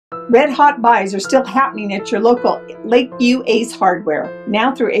Red hot buys are still happening at your local Lakeview Ace Hardware.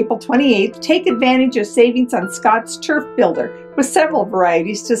 Now through April 28th, take advantage of savings on Scott's Turf Builder with several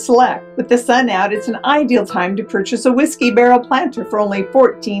varieties to select. With the sun out, it's an ideal time to purchase a whiskey barrel planter for only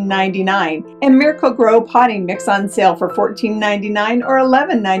 $14.99 and Miracle-Gro potting mix on sale for $14.99 or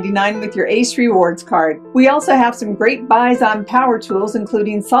 $11.99 with your Ace Rewards card. We also have some great buys on power tools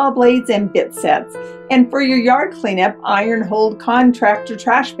including saw blades and bit sets. And for your yard cleanup, iron hold contractor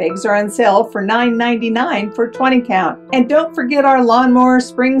trash bags are on sale for $9.99 for 20 count. And don't forget our lawnmower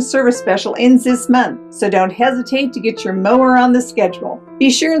spring service special ends this month, so don't hesitate to get your mower on the schedule. Be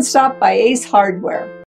sure and stop by Ace Hardware.